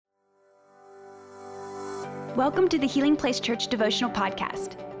Welcome to the Healing Place Church Devotional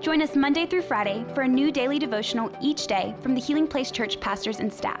Podcast. Join us Monday through Friday for a new daily devotional each day from the Healing Place Church pastors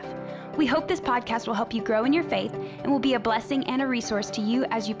and staff. We hope this podcast will help you grow in your faith and will be a blessing and a resource to you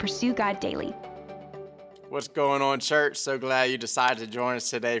as you pursue God daily. What's going on, church? So glad you decided to join us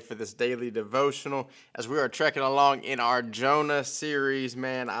today for this daily devotional as we are trekking along in our Jonah series.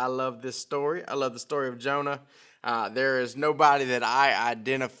 Man, I love this story. I love the story of Jonah. There is nobody that I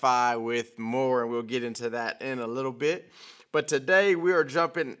identify with more, and we'll get into that in a little bit. But today we are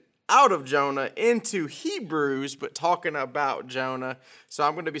jumping out of Jonah into Hebrews, but talking about Jonah. So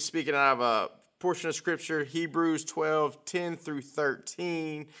I'm going to be speaking out of a portion of Scripture, Hebrews 12:10 through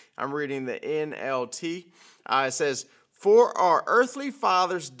 13. I'm reading the NLT. It says, "For our earthly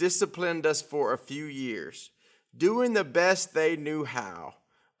fathers disciplined us for a few years, doing the best they knew how.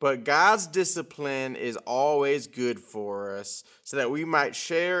 But God's discipline is always good for us, so that we might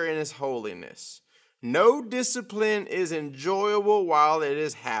share in His holiness. No discipline is enjoyable while it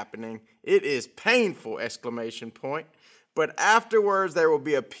is happening. It is painful!" But afterwards there will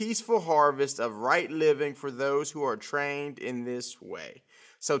be a peaceful harvest of right living for those who are trained in this way.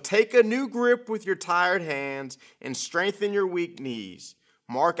 So take a new grip with your tired hands and strengthen your weak knees.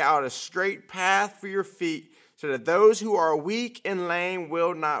 Mark out a straight path for your feet, so that those who are weak and lame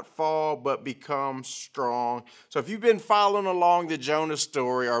will not fall, but become strong. So if you've been following along the Jonah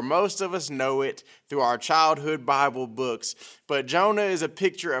story, or most of us know it through our childhood Bible books, but Jonah is a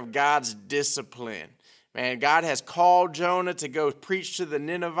picture of God's discipline. Man, God has called Jonah to go preach to the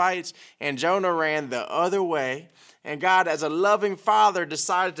Ninevites, and Jonah ran the other way. And God, as a loving father,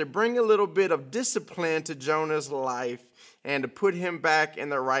 decided to bring a little bit of discipline to Jonah's life and to put him back in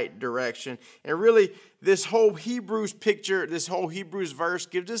the right direction. And really, this whole Hebrews picture, this whole Hebrews verse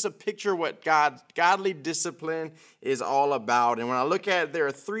gives us a picture of what godly discipline is all about. And when I look at it, there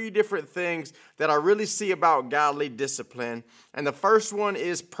are three different things that I really see about godly discipline. And the first one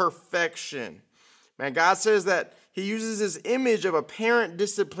is perfection. Man, God says that He uses His image of a parent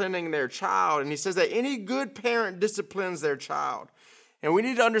disciplining their child. And He says that any good parent disciplines their child. And we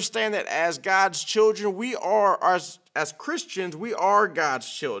need to understand that as God's children, we are, as Christians, we are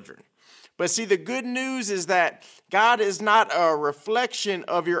God's children. But see, the good news is that God is not a reflection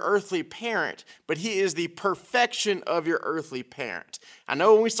of your earthly parent, but He is the perfection of your earthly parent. I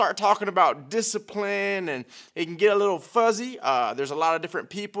know when we start talking about discipline and it can get a little fuzzy, there's a lot of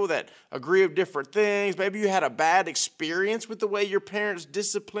different people that agree with different things. Maybe you had a bad experience with the way your parents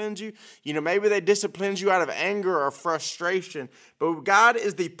disciplined you. You know, maybe they disciplined you out of anger or frustration. But God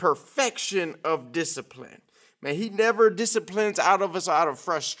is the perfection of discipline. Man, He never disciplines out of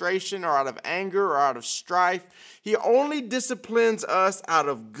frustration or out of anger or out of strife. He only disciplines us out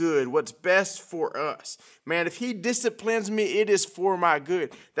of good, what's best for us. Man, if He disciplines me, it is for my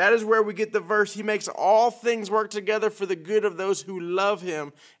good. That is where we get the verse, He makes all things work together for the good of those who love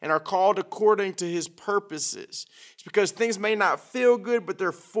Him and are called according to His purposes. It's because things may not feel good, but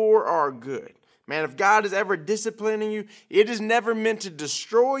they're for our good. Man, if God is ever disciplining you, it is never meant to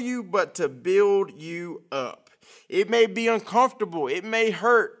destroy you, but to build you up. It may be uncomfortable. It may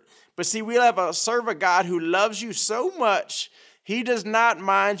hurt. But see, we serve a God who loves you so much, He does not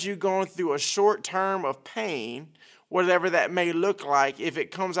mind you going through a short term of pain, whatever that may look like, if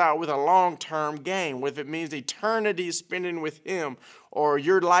it comes out with a long-term gain, if it means eternity spending with Him, or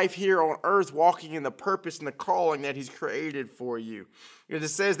your life here on earth walking in the purpose and the calling that He's created for you. It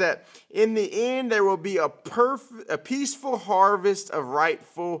says that in the end there will be a peaceful harvest of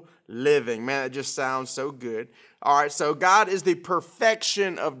rightful living. Man, that just sounds so good. All right, so God is the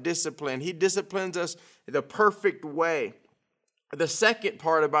perfection of discipline. He disciplines us the perfect way. The second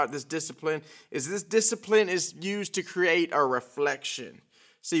part about this discipline is used to create a reflection.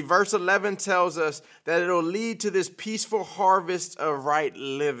 See, verse 11 tells us that it'll lead to this peaceful harvest of right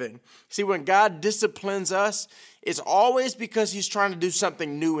living. See, when God disciplines us, it's always because He's trying to do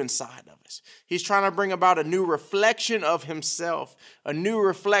something new inside of us. He's trying to bring about a new reflection of Himself, a new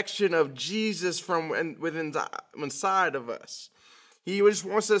reflection of Jesus from within inside of us. He just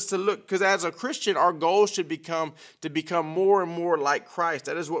wants us to look, because as a Christian, our goal should become to become more and more like Christ.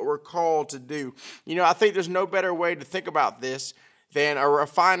 That is what we're called to do. You know, I think there's no better way to think about this than a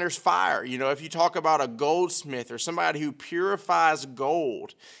refiner's fire. You know, if you talk about a goldsmith or somebody who purifies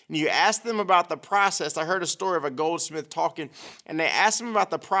gold, and you ask them about the process. I heard a story of a goldsmith talking, and they asked him about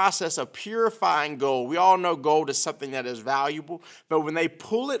the process of purifying gold. We all know gold is something that is valuable, but when they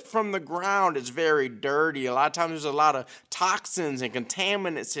pull it from the ground, it's very dirty. A lot of times there's a lot of toxins and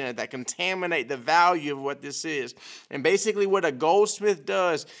contaminants in it that contaminate the value of what this is. And basically what a goldsmith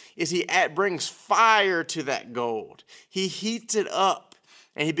does is he brings fire to that gold. He heats it up.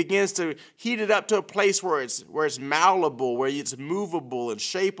 And he begins to heat it up to a place where it's malleable, where it's movable and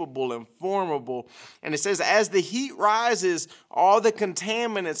shapeable and formable. And it says, as the heat rises, all the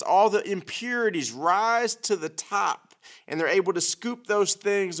contaminants, all the impurities rise to the top. And they're able to scoop those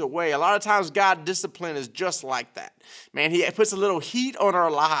things away. A lot of times, God's discipline is just like that. Man, he puts a little heat on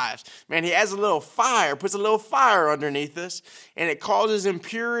our lives. Man, he adds a little fire, puts a little fire underneath us, and it causes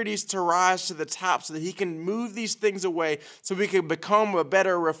impurities to rise to the top so that he can move these things away so we can become a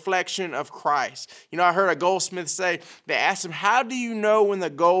better reflection of Christ. You know, I heard a goldsmith say, they asked him, how do you know when the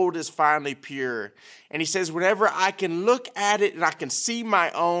gold is finally pure? And he says, whenever I can look at it and I can see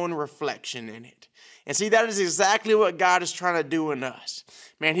my own reflection in it. And see, that is exactly what God is trying to do in us.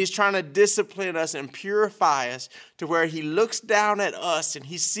 Man, he's trying to discipline us and purify us to where he looks down at us and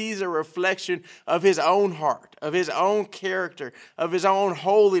he sees a reflection of his own heart, of his own character, of his own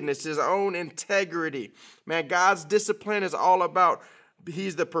holiness, his own integrity. Man, God's discipline is all about,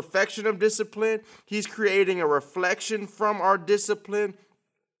 he's the perfection of discipline. He's creating a reflection from our discipline.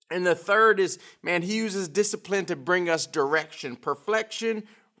 And the third is, man, he uses discipline to bring us direction, perfection,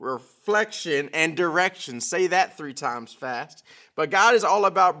 reflection, and direction. Say that 3 times fast. But God is all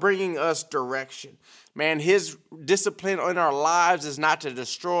about bringing us direction. Man, his discipline in our lives is not to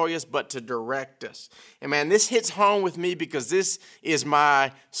destroy us, but to direct us. And man, this hits home with me because this is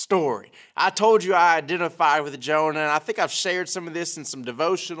my story. I told you I identified with Jonah, and I think I've shared some of this in some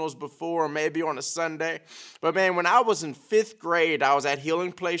devotionals before, or maybe on a Sunday. But man, when I was in 5th grade, I was at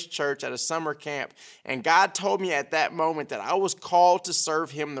Healing Place Church at a summer camp, and God told me at that moment that I was called to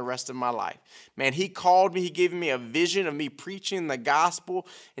serve him the rest of my life. Man, he called me, he gave me a vision of me preaching the gospel,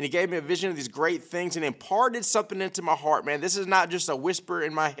 and he gave me a vision of these great things and imparted something into my heart. Man, this is not just a whisper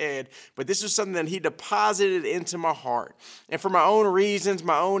in my head, but this is something that he deposited into my heart. And for my own reasons,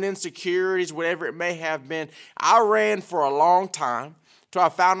 my own insecurities, whatever it may have been, I ran for a long time till I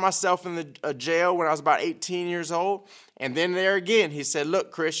found myself in a jail when I was about 18 years old. And then there again, he said,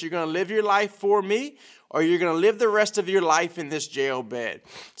 look, Chris, you're going to live your life for me, or you're going to live the rest of your life in this jail bed.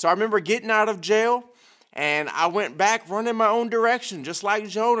 So I remember getting out of jail, and I went back running my own direction, just like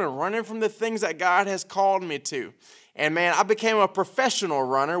Jonah, running from the things that God has called me to. And man, I became a professional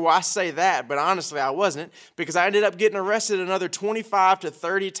runner. Well, I say that, but honestly, I wasn't, because I ended up getting arrested another 25 to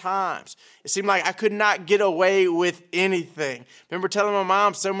 30 times. It seemed like I could not get away with anything. Remember telling my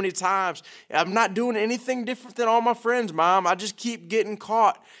mom so many times, I'm not doing anything different than all my friends, Mom. I just keep getting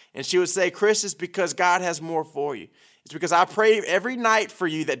caught. And she would say, Chris, it's because God has more for you. It's because I pray every night for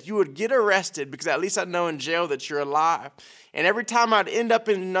you that you would get arrested, because at least I know in jail that you're alive. And every time I'd end up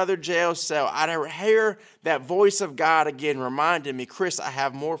in another jail cell, I'd hear that voice of God again reminding me, Chris, I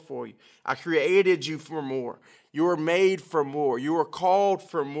have more for you. I created you for more. You were made for more. You were called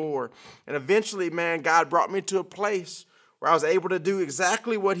for more. And eventually, man, God brought me to a place where I was able to do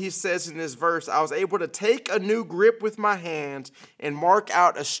exactly what he says in this verse. I was able to take a new grip with my hands and mark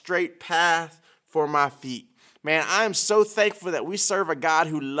out a straight path for my feet. Man, I am so thankful that we serve a God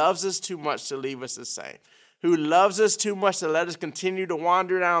who loves us too much to leave us the same, who loves us too much to let us continue to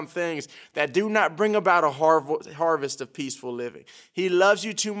wander down things that do not bring about a harvest of peaceful living. He loves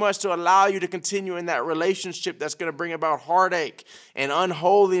you too much to allow you to continue in that relationship that's going to bring about heartache and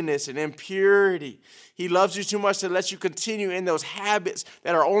unholiness and impurity. He loves you too much to let you continue in those habits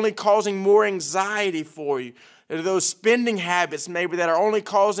that are only causing more anxiety for you. Those spending habits maybe that are only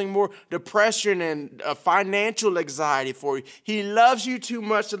causing more depression and financial anxiety for you. He loves you too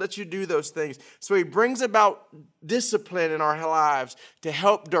much to let you do those things. So he brings about discipline in our lives to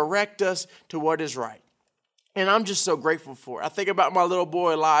help direct us to what is right. And I'm just so grateful for it. I think about my little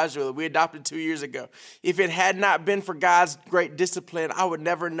boy Elijah that we adopted 2 years ago. If it had not been for God's great discipline, I would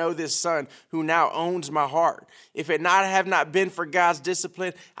never know this son who now owns my heart. If it have not been for God's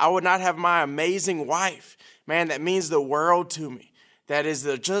discipline, I would not have my amazing wife. Man, that means the world to me. That is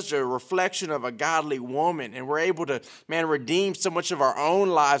just a reflection of a godly woman. And we're able to, man, redeem so much of our own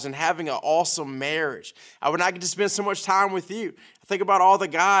lives and having an awesome marriage. I would not get to spend so much time with you. I think about all the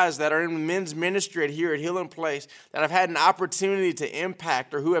guys that are in men's ministry here at Healing Place that I've had an opportunity to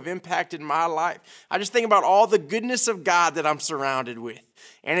impact or who have impacted my life. I just think about all the goodness of God that I'm surrounded with.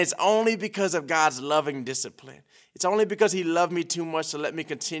 And it's only because of God's loving discipline. It's only because he loved me too much to let me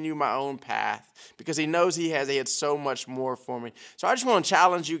continue my own path, because he knows he had so much more for me. So I just want to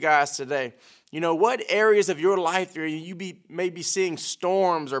challenge you guys today. You know, what areas of your life are you may be seeing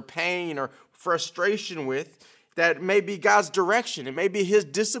storms or pain or frustration with that may be God's direction? It may be his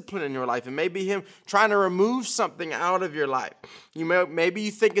discipline in your life. It may be him trying to remove something out of your life. Maybe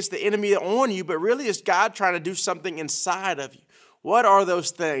you think it's the enemy on you, but really it's God trying to do something inside of you. What are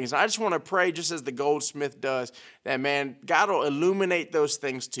those things? And I just want to pray, just as the goldsmith does, that, man, God will illuminate those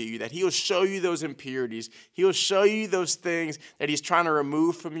things to you, that he'll show you those impurities. He'll show you those things that he's trying to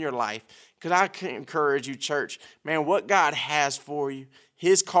remove from your life. Because I can encourage you, church, man, what God has for you,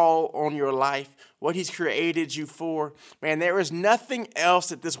 his call on your life, what he's created you for, man, there is nothing else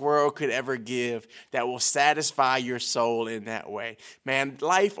that this world could ever give that will satisfy your soul in that way. Man,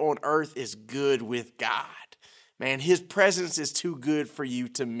 life on earth is good with God. Man, his presence is too good for you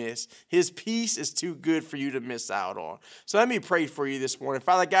to miss. His peace is too good for you to miss out on. So let me pray for you this morning.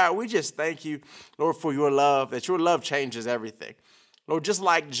 Father God, we just thank you, Lord, for your love, that your love changes everything. Lord, just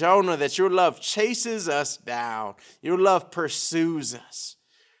like Jonah, that your love chases us down. Your love pursues us.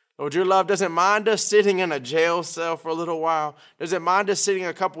 Lord, your love doesn't mind us sitting in a jail cell for a little while. Doesn't mind us sitting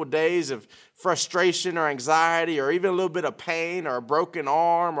a couple of days of frustration or anxiety or even a little bit of pain or a broken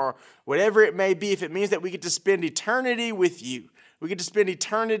arm or whatever it may be, if it means that we get to spend eternity with you. We get to spend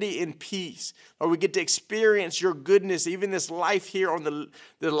eternity in peace. Or we get to experience your goodness, even this life here on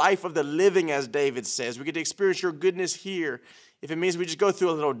the life of the living, as David says. We get to experience your goodness here. If it means we just go through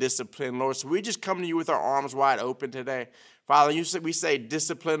a little discipline, Lord. So we just come to you with our arms wide open today. Father, we say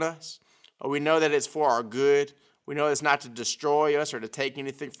discipline us. We know that it's for our good. We know it's not to destroy us or to take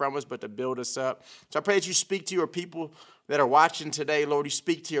anything from us, but to build us up. So I pray that you speak to your people that are watching today, Lord. You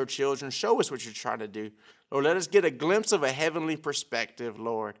speak to your children. Show us what you're trying to do. Lord, let us get a glimpse of a heavenly perspective,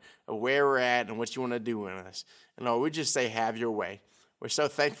 Lord, of where we're at and what you want to do in us. And Lord, we just say, have your way. We're so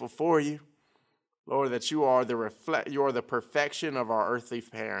thankful for you, Lord, that you are the perfection of our earthly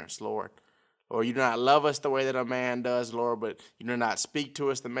parents, Lord. Lord, you do not love us the way that a man does, Lord, but you do not speak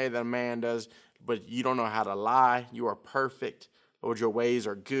to us the way that a man does, but you don't know how to lie. You are perfect. Lord, your ways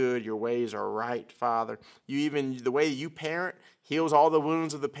are good. Your ways are right, Father. The way you parent heals all the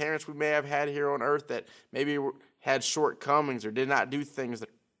wounds of the parents we may have had here on earth that maybe had shortcomings or did not do things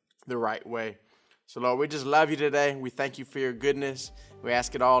the right way. So, Lord, we just love you today. We thank you for your goodness. We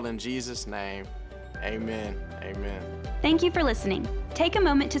ask it all in Jesus' name. Amen. Amen. Thank you for listening. Take a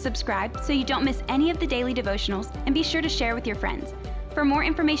moment to subscribe so you don't miss any of the daily devotionals, and be sure to share with your friends. For more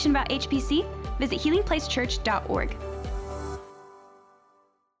information about HPC, visit healingplacechurch.org.